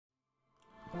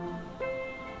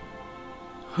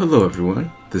Hello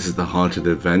everyone, this is the Haunted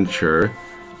Adventure,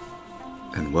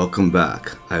 and welcome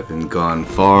back. I've been gone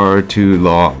far too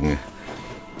long.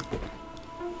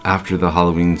 After the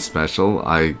Halloween special,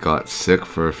 I got sick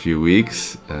for a few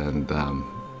weeks and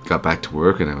got back to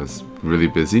work, and I was really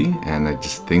busy, and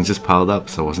things just piled up,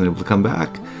 so I wasn't able to come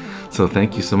back. So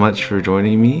thank you so much for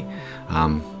joining me.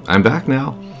 I'm back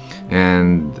now,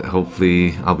 and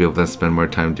hopefully I'll be able to spend more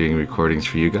time doing recordings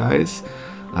for you guys.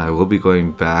 I will be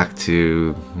going back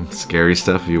to scary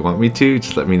stuff if you want me to.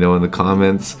 Just let me know in the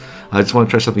comments. I just want to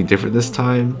try something different this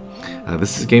time.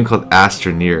 This is a game called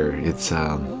Astroneer. It's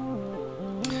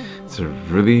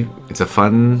a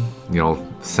fun,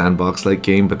 sandbox-like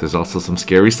game, but there's also some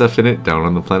scary stuff in it down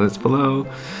on the planets below.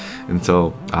 And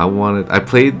so I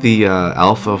played the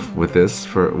alpha with this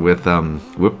with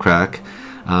Whipcrack,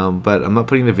 but I'm not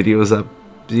putting the videos up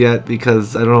yet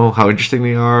because I don't know how interesting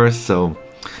they are. So.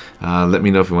 Let me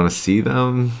know if you want to see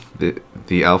them.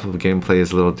 The alpha gameplay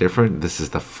is a little different. This is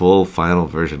the full final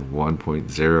version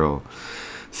 1.0.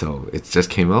 So it just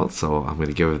came out, so I'm going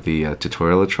to give the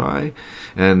tutorial a try.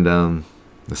 And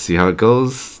let's see how it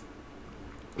goes.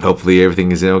 Hopefully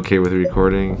everything is okay with the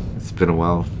recording. It's been a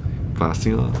while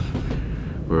blasting off.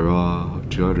 We're off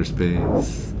to outer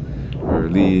space. We're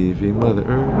leaving Mother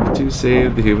Earth to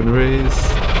save the human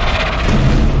race.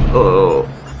 Oh,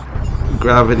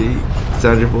 gravity.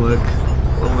 Sandra Bullock.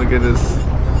 Oh my goodness.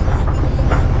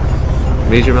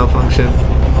 Major malfunction.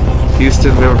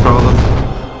 Houston, we have a problem.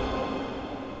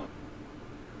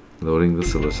 Loading the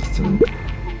solar system.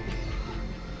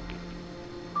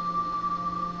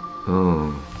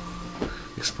 Oh.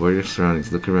 Explore your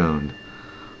surroundings. Look around.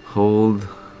 Hold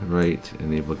right.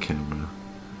 Enable camera.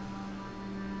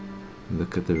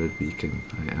 Look at the red beacon.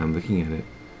 I am looking at it.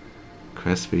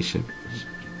 Crash spaceship.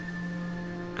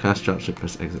 Crash dropship,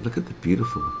 press exit. Look at the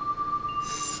beautiful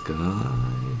sky.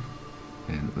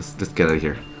 And let's get out of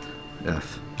here.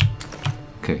 F.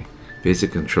 Okay.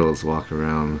 Basic controls. Walk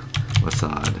around. What's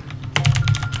odd?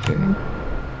 Okay.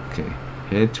 Okay.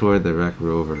 Head toward the wreck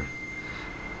rover.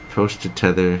 Approach to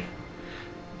tether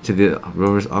to the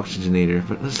rover's oxygenator.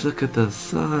 But let's look at the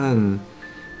sun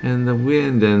and the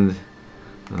wind. And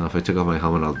if I took off my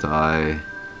helmet, I'll die.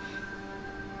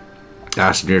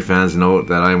 Astroneer fans know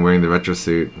that I'm wearing the retro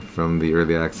suit from the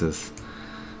early access.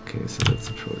 Okay, so let's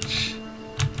approach.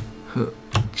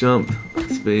 Jump.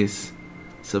 Space.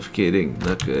 Suffocating.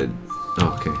 Not good.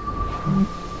 Okay.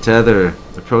 Tether.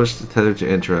 Approach the tether to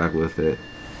interact with it.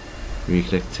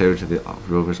 Reconnect the tether to the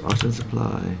rover's oxygen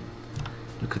supply.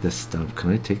 Look at this stuff.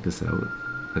 Can I take this out?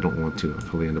 I don't want to. I'll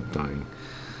probably end up dying.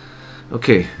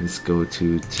 Okay, let's go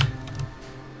to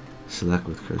select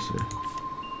with cursor.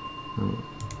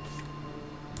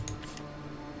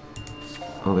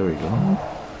 Oh, there we go.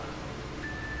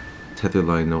 Tether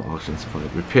line, no oxygen supply.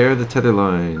 Repair the tether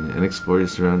line and explore your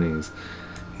surroundings.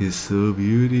 It's so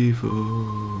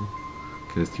beautiful.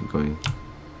 Okay, let's keep going.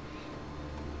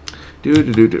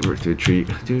 Retreat.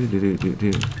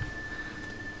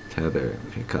 Tether,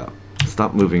 pick up.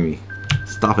 Stop moving me.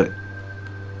 Stop it.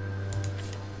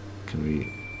 Can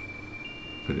we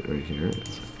put it right here?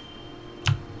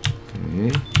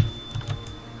 Okay.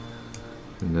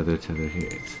 Another tether here.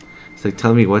 It's like,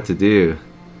 tell me what to do.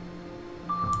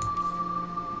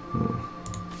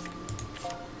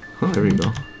 Oh, there we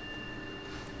go.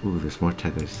 Ooh, there's more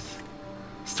tethers.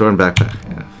 Store and backpack,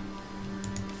 F.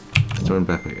 Store and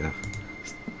backpack, F.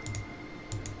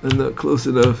 I'm not close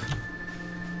enough.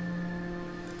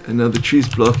 And now the tree's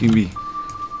blocking me.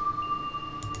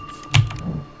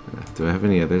 Do I have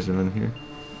any others around here?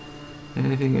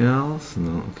 Anything else?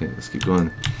 No. Okay, let's keep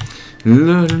going.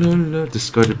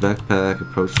 Discarded backpack.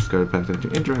 Approach discarded backpack to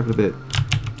interact with it.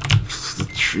 The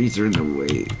trees are in the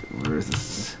way. Where is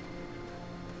this?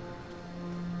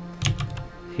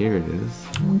 Here it is.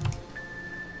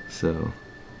 So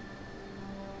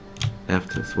F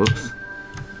to whoops.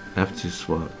 F to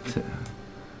swap.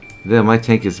 Yeah, my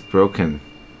tank is broken.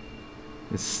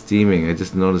 It's steaming. I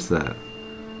just noticed that.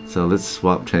 So let's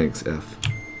swap tanks. F.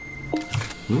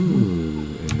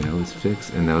 Ooh, and now it's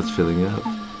fixed, and now it's filling up.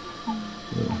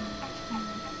 Yeah.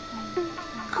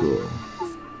 Cool.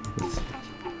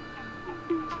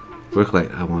 Work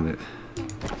light, I want it.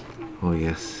 Oh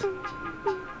yes.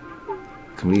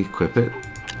 Can we equip it?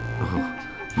 Oh,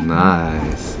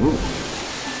 nice. Ooh.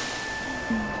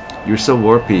 You're so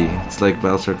warpy. It's like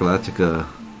Battlestar Galactica.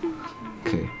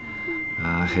 Okay.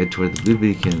 Head toward the blue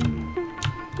beacon.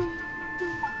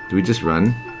 Do we just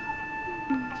run?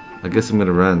 I guess I'm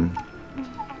gonna run.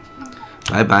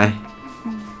 Bye bye.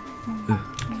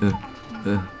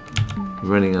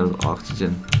 Running out of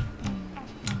oxygen.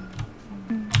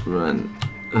 Run.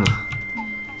 Ugh.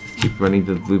 Just Keep running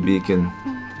to the blue beacon.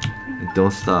 And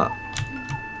don't stop.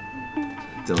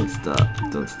 Don't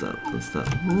stop. Don't stop. Don't stop.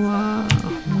 Wow.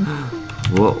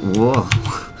 Whoa, whoa.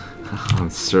 I'm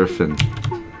surfing.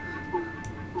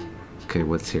 Okay,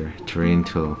 what's here? Terrain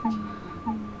tool.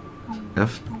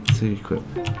 F to equip.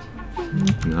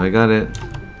 Now I got it.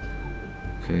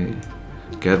 Okay.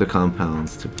 Gather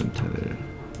compounds to print tether.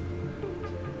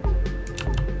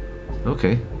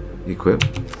 Okay. Equip.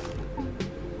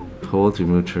 Hold to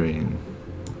remove terrain.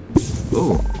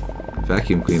 Oh!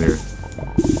 Vacuum cleaner.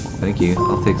 Thank you.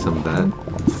 I'll take some of that.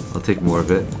 I'll take more of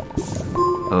it.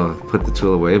 Oh, put the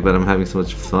tool away, but I'm having so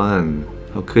much fun.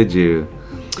 How could you?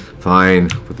 Fine.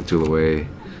 Put the tool away.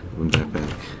 Open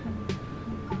backpack.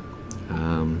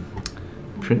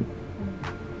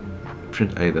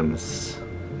 Print items.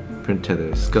 Print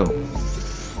tethers. Go.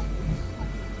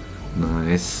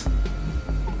 Nice.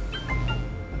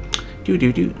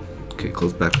 Do. Okay,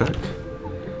 close backpack.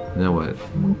 Now what?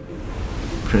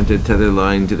 Printed tether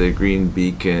line to the green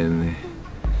beacon.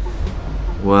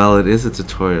 Well, it is a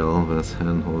tutorial, but it's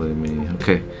hand holding me.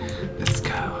 Okay, let's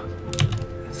go.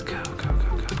 Let's go. Go.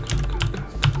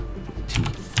 T.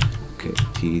 Okay,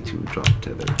 T to drop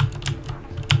tether.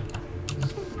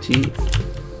 T.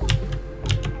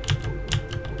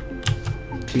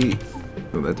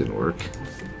 Oh, that didn't work.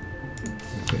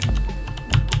 Okay.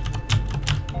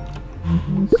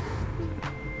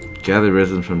 Gather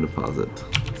resin from deposit.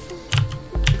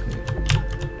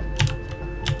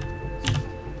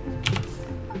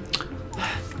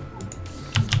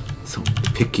 So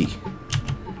picky.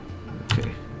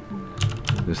 Okay.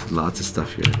 There's lots of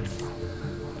stuff here.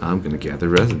 I'm gonna gather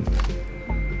resin.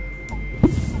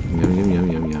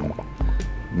 Yum.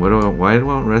 What do I want? Why do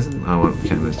I want resin? I want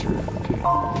canister. Okay.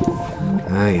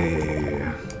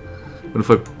 Yeah. What if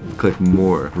I click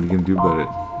more? What are you gonna do about it?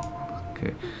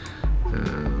 Okay.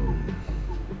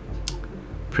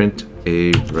 Print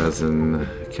a resin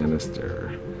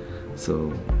canister.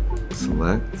 So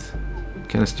select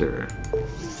canister.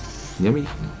 Yummy.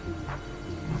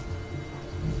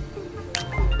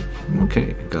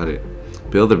 Okay, got it.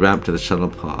 Build a ramp to the shuttle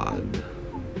pod.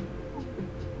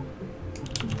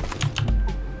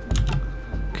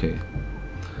 Okay.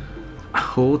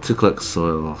 Hold to collect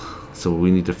soil. So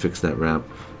we need to fix that ramp.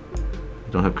 I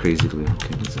don't have crazy glue.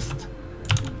 Okay, let's just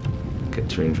get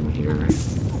terrain from here.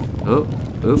 Oh,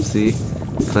 oopsie.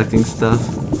 Collecting stuff.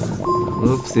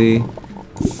 Oopsie.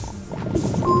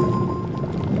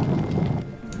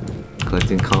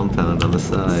 Collecting compound on the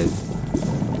side.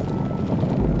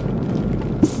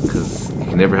 Because you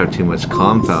can never have too much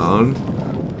compound.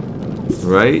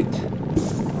 Right?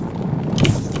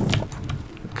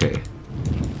 Okay.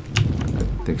 I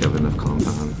think I have enough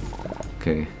compound.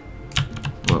 Okay.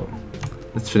 Whoa.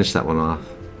 Let's finish that one off.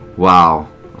 Wow.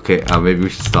 Okay, maybe we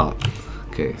should stop.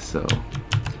 Okay, so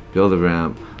build a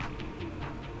ramp,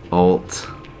 Alt,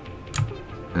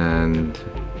 and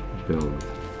build.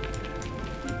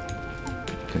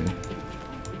 Okay.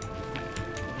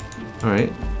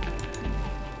 Alright.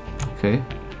 Okay.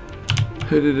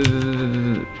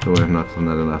 Oh, I'm not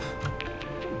enough.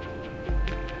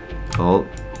 Alt.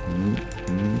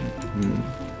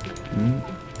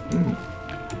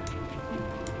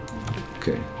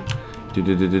 Okay.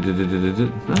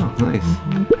 Oh, nice.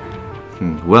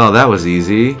 Well, that was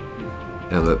easy.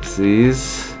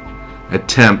 Ellipses.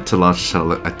 Attempt to launch a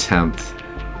shuttle. Attempt.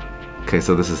 Okay,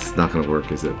 so this is not going to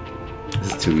work, is it?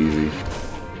 This is too easy.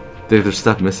 There's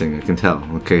stuff missing, I can tell.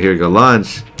 Okay, here we go.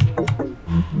 Launch.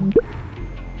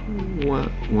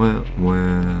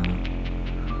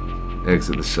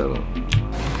 Exit the shuttle.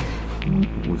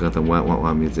 We got the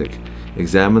wah music.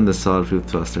 Examine the solid fuel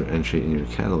thruster entry in your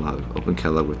catalog. Open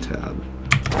catalog with tab.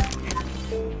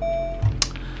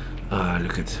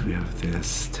 Look at, we have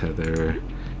this tether,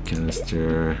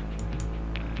 canister,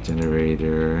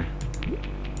 generator.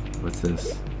 What's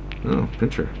this? Oh,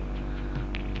 printer.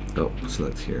 Oh,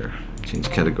 select here. Change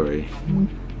category.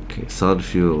 Okay, solid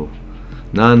fuel.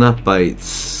 Not enough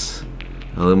bytes.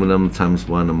 Aluminum times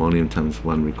 1, ammonium times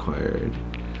 1 required.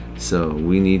 So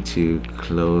we need to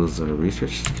close our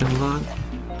research catalog,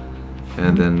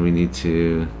 and then we need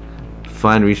to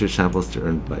find research samples to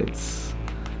earn bytes.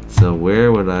 So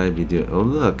where would I be doing? Oh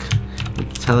look,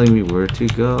 it's telling me where to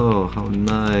go. How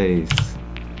nice!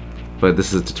 But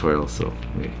this is a tutorial, so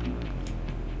wait.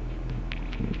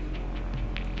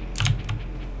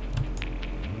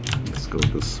 Let's go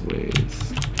this way.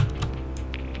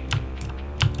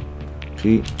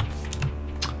 Gee.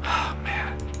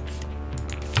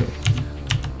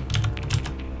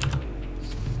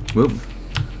 Whoop.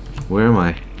 Where am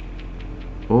I?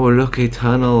 Oh, look, a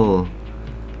tunnel.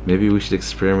 Maybe we should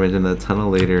experiment in that tunnel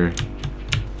later.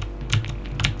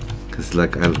 Cause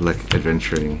like I like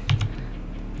adventuring.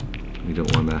 We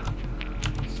don't wanna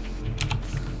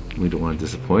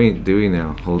disappoint, do we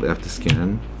now? Hold F to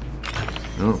scan.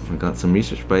 Oh, I got some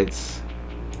research bytes.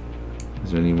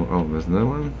 Is there any more? Oh, there's another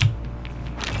one.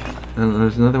 And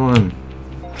there's another one.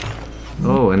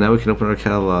 Oh, and now we can open our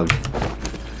catalog.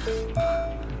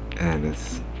 And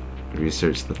it's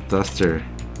research the thruster.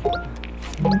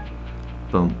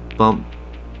 Bump, bump.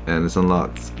 And it's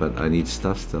unlocked, but I need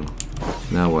stuff still.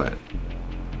 Now what?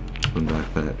 One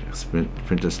backpack.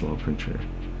 Print a small printer.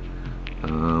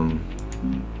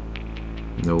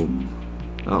 No.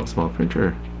 Oh, small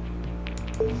printer.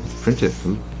 Print it.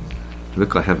 Ooh.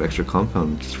 Look, I have extra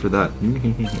compound just for that.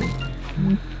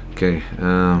 Okay.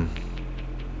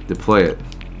 Deploy it.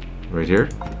 Right here.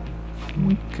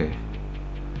 Okay.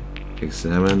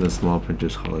 Examine the small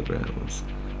printer's holograms.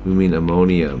 We mean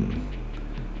ammonium.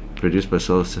 Produced by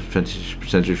solar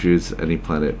centrifuges any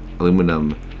planet.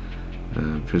 Aluminum.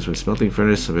 Produced by smelting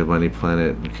furnace available on any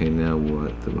planet. Okay, now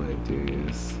what do I do?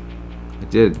 Yes. I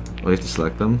did. Oh, I have to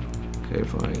select them? Okay,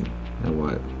 fine. Now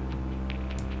what?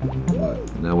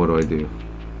 What? Now what do I do?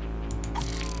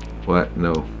 What?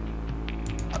 No.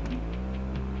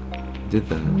 I did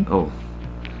that. Oh.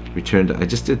 Returned. I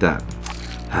just did that.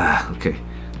 Ah, okay.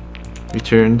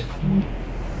 Returned.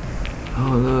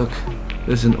 Oh, look.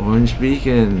 There's an orange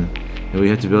beacon. And we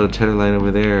have to build a tether line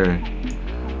over there.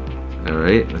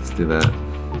 Alright, let's do that.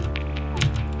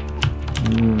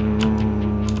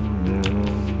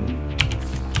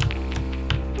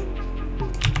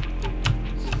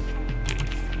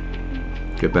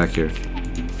 Get back here.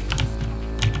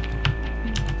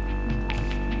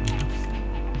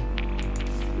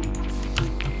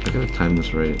 I gotta time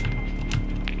this right.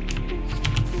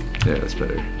 Yeah, that's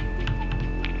better.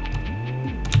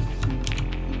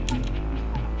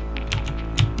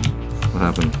 What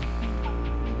happened?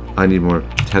 I need more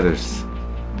tethers.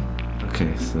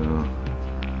 Okay, so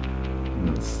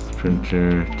that's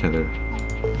printer tether.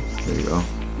 There you go.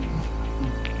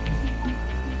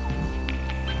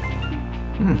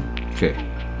 Okay.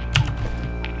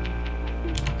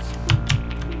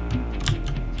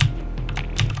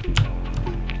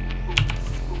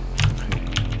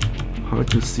 Hard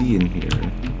to see in here.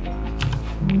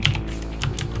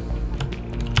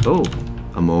 Oh,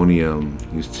 ammonium.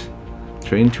 Used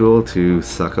train tool to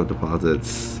suck up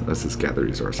deposits. Let's just gather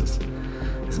resources.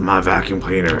 This is my vacuum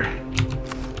cleaner.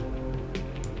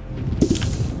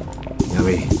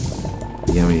 Yummy.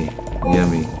 Yummy.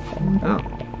 Yummy. Oh.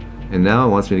 And now it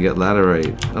wants me to get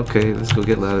laterite. Okay, let's go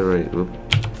get laterite. Oop.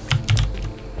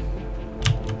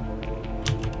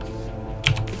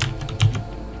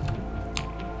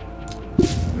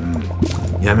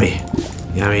 Yummy.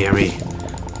 Yummy, yummy.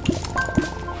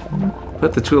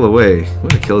 Put the tool away.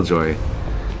 What a killjoy.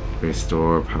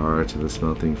 Restore power to the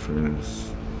smelting furnace.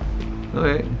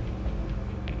 Okay.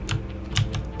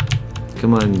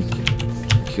 Come on,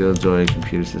 killjoy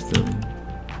computer system.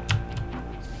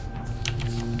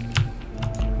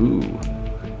 Ooh,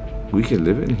 we can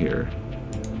live in here.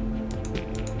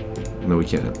 No, we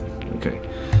can't. Okay.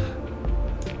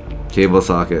 Cable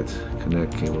socket.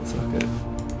 Connect cable socket.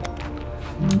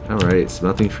 Alright,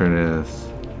 smelting furnace.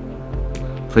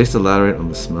 Place the laterite on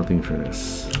the smelting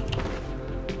furnace.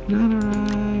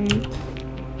 Laterite.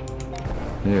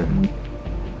 There.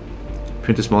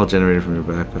 Print a small generator from your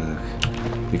backpack.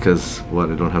 Because, what,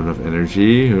 I don't have enough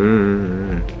energy?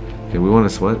 Okay, we want a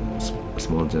small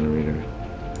generator.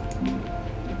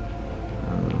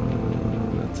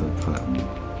 That's a pot.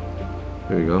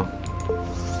 There we go.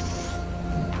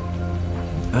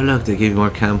 Oh look, they gave you more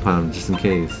compound just in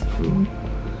case. Ooh.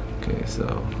 Okay,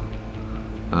 so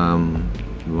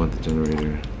we want the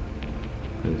generator.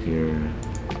 Put it here.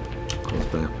 Close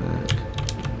backpack.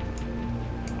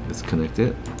 Let's connect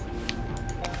it.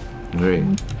 Great.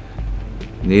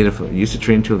 Native. Use the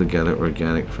train tool to gather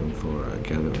organic from flora.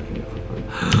 Gather organic from flora.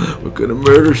 We're gonna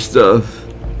murder stuff.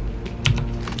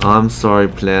 I'm sorry,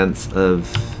 plants of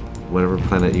whatever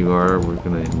planet you are. We're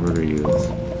gonna murder you.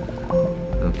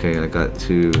 Okay, I got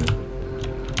 2.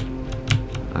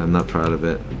 I'm not proud of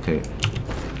it. Okay,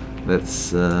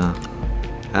 let's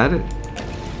add it.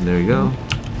 There we go.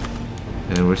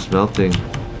 And we're smelting.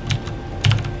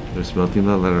 We're smelting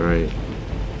the laterite.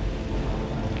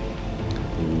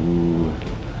 Ooh,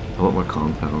 I want more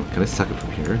compound. Can I suck it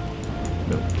from here?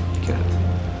 No, can't.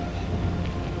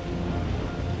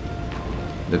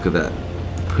 Look at that,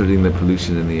 putting the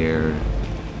pollution in the air.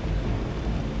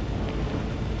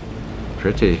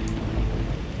 Pretty.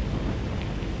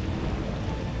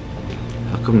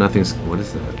 How come nothing's... What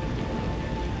is that?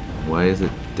 Why is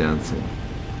it dancing?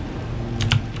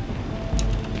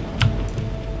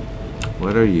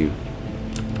 What are you?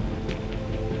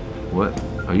 What?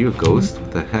 Are you a ghost?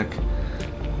 What the heck?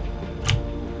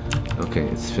 Okay,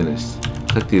 it's finished.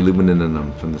 Collect the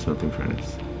aluminum from the smelting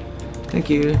furnace. Thank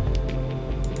you.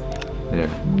 There.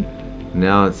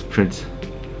 Now it's print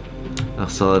a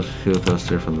solid fuel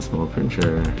thruster from the small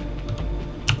printer.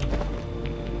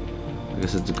 I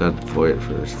guess it's got to deploy it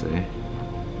first, eh?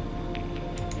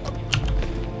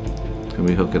 Can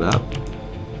we hook it up?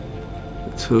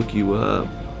 Let's hook you up.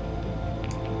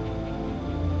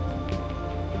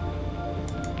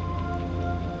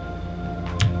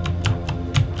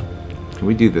 Can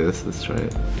we do this? Let's try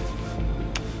it.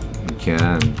 We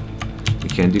can. We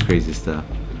can do crazy stuff.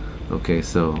 Okay,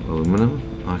 so aluminum.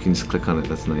 Oh, I can just click on it.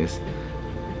 That's nice.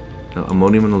 No,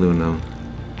 ammonium and aluminum.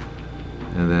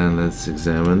 And then let's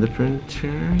examine the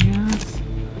printer. Yes.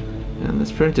 And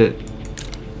let's print it.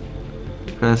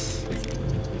 Press.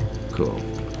 Cool.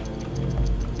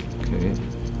 Okay.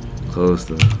 Close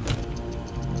the.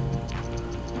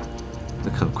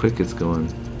 Look how quick it's going.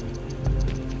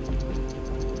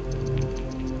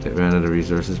 It ran out of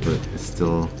resources, but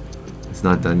it's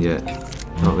not done yet.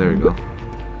 Oh, there we go.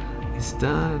 It's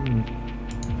done.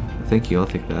 Thank you, I'll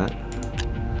take that.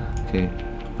 Okay.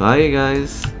 Bye, you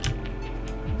guys.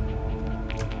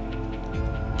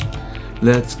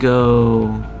 Let's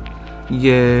go.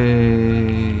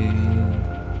 Yay.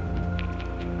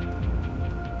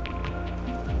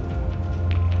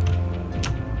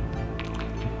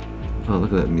 Oh,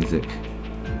 look at that music.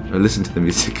 Or listen to the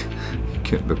music. You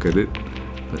can't look at it.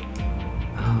 But,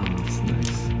 oh, it's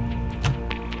nice.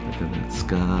 Look at that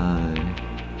sky.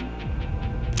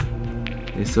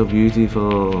 It's so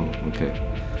beautiful. Okay.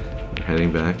 We're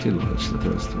heading back to launch the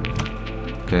thruster.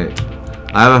 Okay.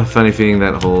 I have a funny feeling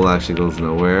that hole actually goes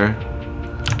nowhere.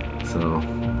 So,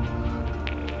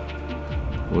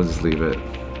 we'll just leave it.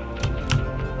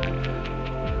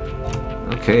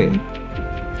 Okay.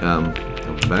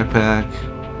 Open the backpack.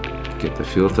 Get the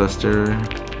fuel thruster.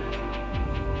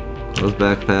 Close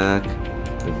backpack.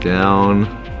 Put it down.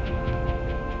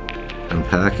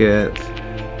 Unpack it.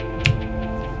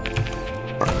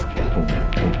 Boom,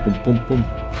 boom, boom, boom, boom.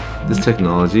 This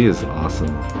technology is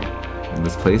awesome. And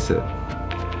let's place it.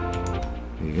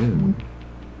 Again.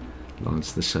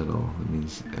 Launch the shuttle. That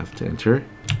means you have to enter.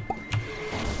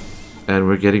 And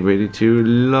we're getting ready to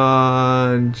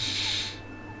launch.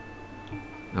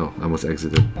 Oh, I almost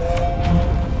exited.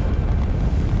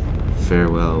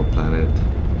 Farewell, planet.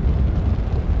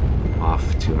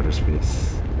 Off to outer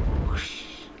space. Whoosh.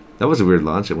 That was a weird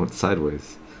launch. It went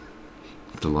sideways.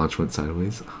 The launch went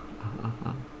sideways.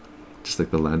 Just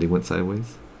like the landing went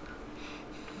sideways.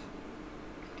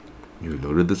 You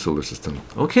loaded the solar system.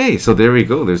 Okay, so there we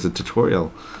go. There's a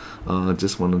tutorial.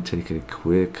 Just want to take a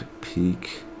quick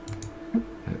peek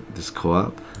at this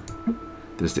co-op.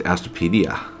 There's the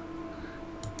Astropedia.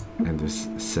 And there's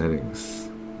settings.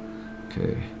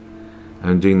 Okay.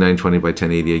 I'm doing 920 by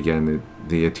 1080 again.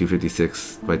 The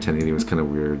 256 by 1080 was kind of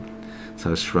weird.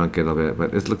 So I shrunk it a bit,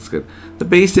 but it looks good. The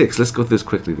basics. Let's go through this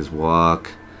quickly. There's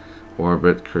walk,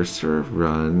 orbit, cursor,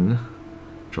 run,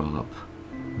 drop,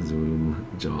 zoom,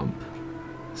 jump,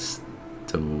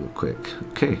 stow, quick.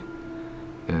 Okay.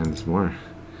 And there's more.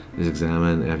 There's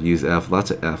examine, F, use F, lots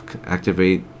of F.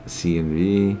 Activate, C and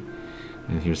V.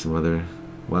 And here's some other,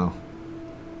 wow.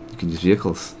 You can use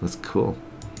vehicles. That's cool.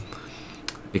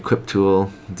 Equip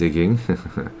tool, digging.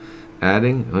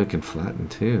 Adding, oh, you can flatten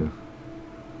too.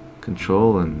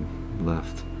 Control and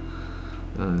left.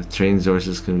 Train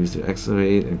resources can be used to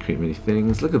excavate and create many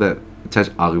things. Look at that. Attach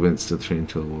augments to the train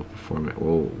tool will perform it.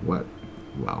 Whoa, what?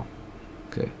 Wow.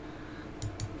 Okay.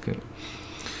 Okay.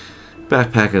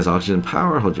 Backpack has oxygen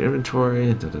power. Hold your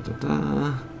inventory. Da, da, da,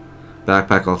 da.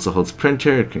 Backpack also holds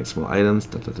printer. It creates small items.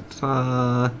 Da, da, da,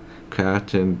 da.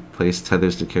 Craft and place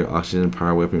tethers to carry oxygen and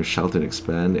power weapons, shelter and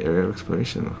expand the area of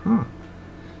exploration. Huh.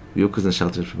 Vehicles and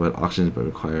shelters provide oxygen but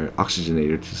require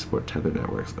oxygenator to support tether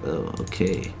networks. Oh,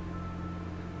 okay.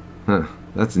 Huh.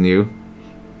 That's new.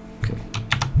 Okay.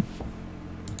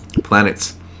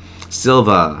 Planets.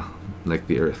 Sylvia, like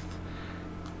the Earth.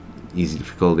 Easy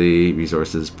difficulty,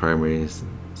 resources, primaries.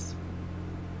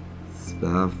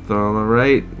 Stuff,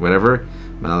 alright. Whatever.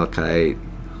 Malachite,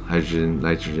 hydrogen,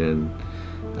 nitrogen.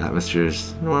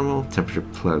 Atmosphere's normal, temperature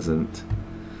pleasant,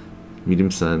 medium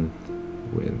sun,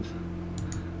 wind.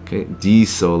 Okay, D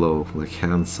solo, like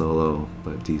Han Solo,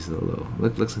 but D solo.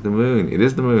 Looks like the moon. It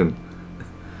is the moon.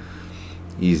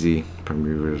 Easy.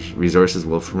 Primary resources,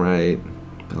 wolframite,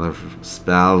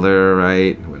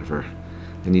 sphalerite, whatever.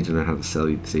 I need to learn how to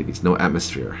say these. No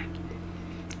atmosphere.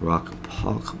 Rock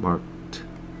pockmarked.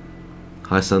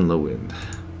 High sun, low wind.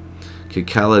 Okay,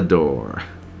 Calidor.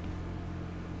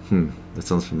 That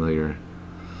sounds familiar.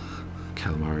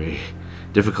 calamari.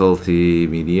 Difficulty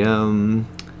medium.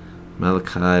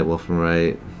 Malachite,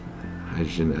 wolframite,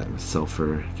 hydrogen,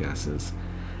 sulfur gases.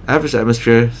 Average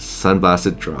atmosphere,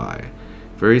 sun-blasted, dry.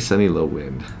 Very sunny, low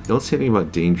wind. Don't say anything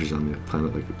about dangers on the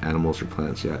planet, like animals or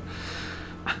plants yet.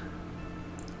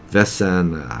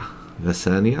 Vesania,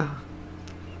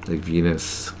 like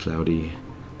Venus, cloudy,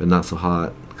 but not so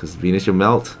hot, because Venus you'll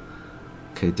melt.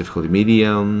 Okay, difficulty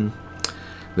medium.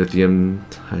 Lithium,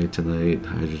 titanite,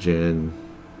 hydrogen,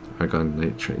 argon,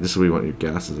 nitrate. This is where you want your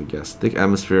gases, I guess. Thick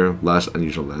atmosphere, lush,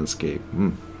 unusual landscape.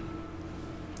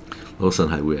 Low sun,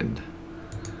 high wind.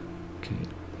 Okay.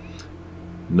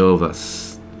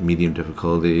 Novus, medium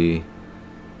difficulty.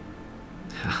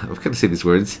 I've got to say these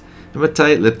words.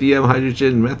 Hematite, lithium,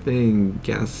 hydrogen, methane,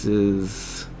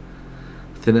 gases.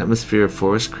 Thin atmosphere,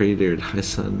 forest cratered, high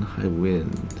sun, high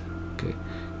wind. Okay.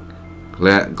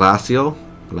 Glacial,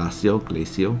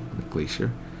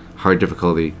 glacier. Hard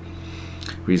difficulty.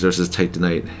 Resources,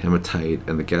 titanite, hematite,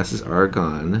 and the gases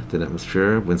argon. Thin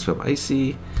atmosphere, windswept,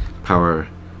 icy. Power,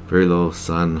 very low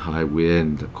sun, high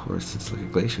wind. Of course, it's like a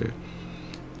glacier.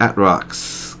 At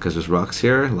rocks, because there's rocks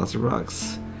here, lots of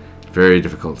rocks. Very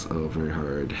difficult. Oh, very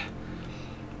hard.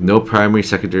 No primary,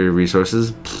 secondary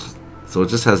resources. So it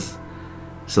just has.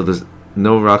 So there's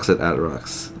no rocks at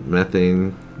rocks.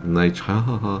 Methane,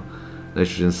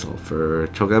 nitrogen, sulfur,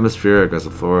 choke atmosphere,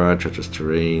 aggressive flora, treacherous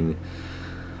terrain.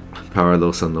 Power,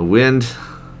 low sun, low wind.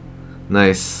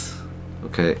 Nice.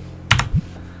 Okay.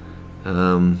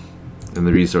 And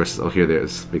the resources. Oh,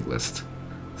 there's a big list.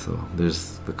 So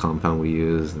there's the compound we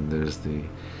use, and there's the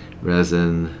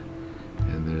resin,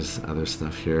 and there's other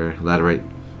stuff here. Laterite,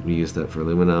 we use that for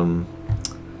aluminum,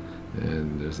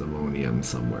 and there's ammonium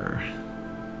somewhere.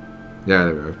 Yeah,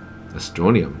 there we are.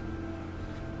 Astroneer.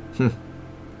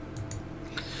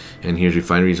 And here's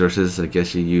refined resources. I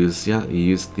guess you use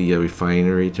the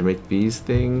refinery to make these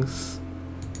things.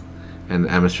 And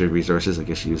atmospheric resources, I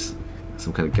guess you use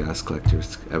some kind of gas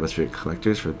collectors, atmospheric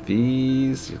collectors for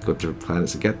these. You go to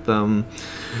planets to get them.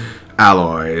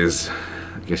 Alloys.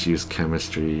 I guess you use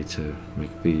chemistry to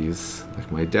make these.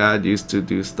 Like my dad used to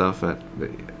do stuff at the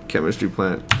chemistry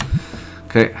plant.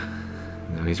 Okay.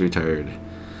 Now he's retired.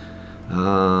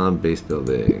 Base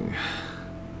building.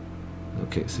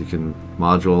 Okay, so you can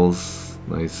modules,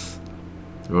 nice.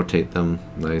 Rotate them,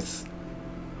 nice.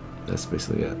 That's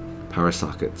basically it. Power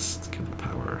sockets to give them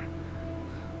power.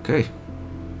 Okay.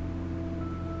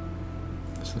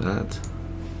 There's that.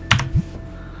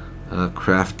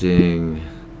 Crafting,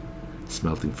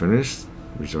 smelting furnace,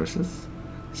 resources.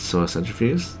 Soil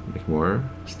centrifuge, make more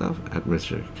stuff.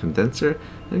 Atmospheric condenser,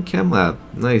 and chem lab,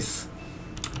 nice.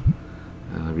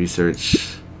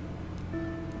 Research.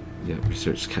 Yeah,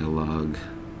 research catalog,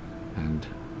 and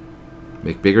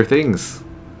make bigger things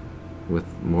with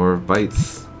more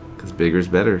bytes, because bigger is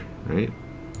better, right?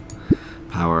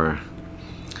 Power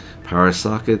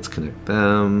sockets, connect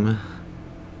them,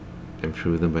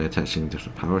 improve them by attaching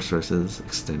different power sources.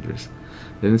 Extenders.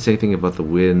 They didn't say anything about the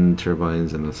wind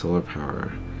turbines and the solar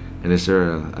power. And is there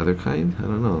a other kind? I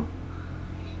don't know.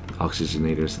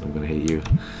 Oxygenators. I'm gonna hate you.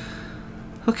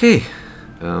 Okay.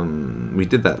 We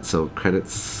did that, so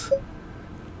credits.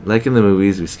 Like in the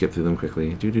movies, we skip through them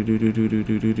quickly.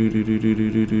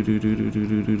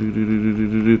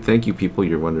 Thank you, people.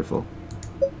 You're wonderful.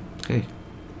 Okay.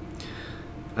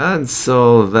 And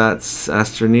so that's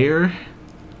Astroneer.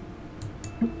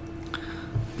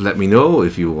 Let me know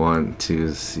if you want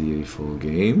to see a full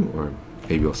game, or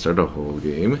maybe I'll start a whole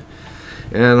game.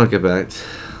 And I'll get back.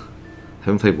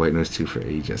 Haven't played White Noise 2 for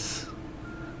ages.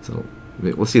 So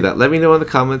we'll see that. Let me know in the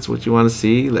comments what you want to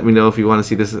see. Let me know if you want to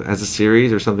see this as a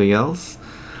series or something else.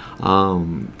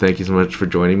 Thank you so much for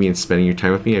joining me and spending your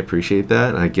time with me. I appreciate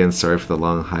that. And again, sorry for the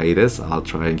long hiatus. I'll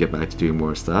try and get back to doing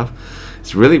more stuff.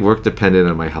 It's really work dependent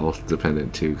and my health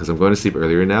dependent too, because I'm going to sleep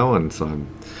earlier now, and so I'm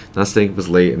not staying up as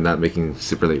late and not making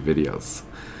super late videos.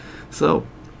 So,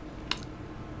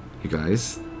 you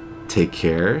guys, take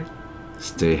care,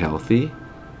 stay healthy,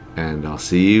 and I'll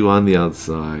see you on the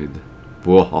outside.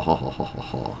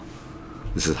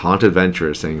 This is Haunted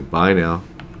Adventurer saying bye now.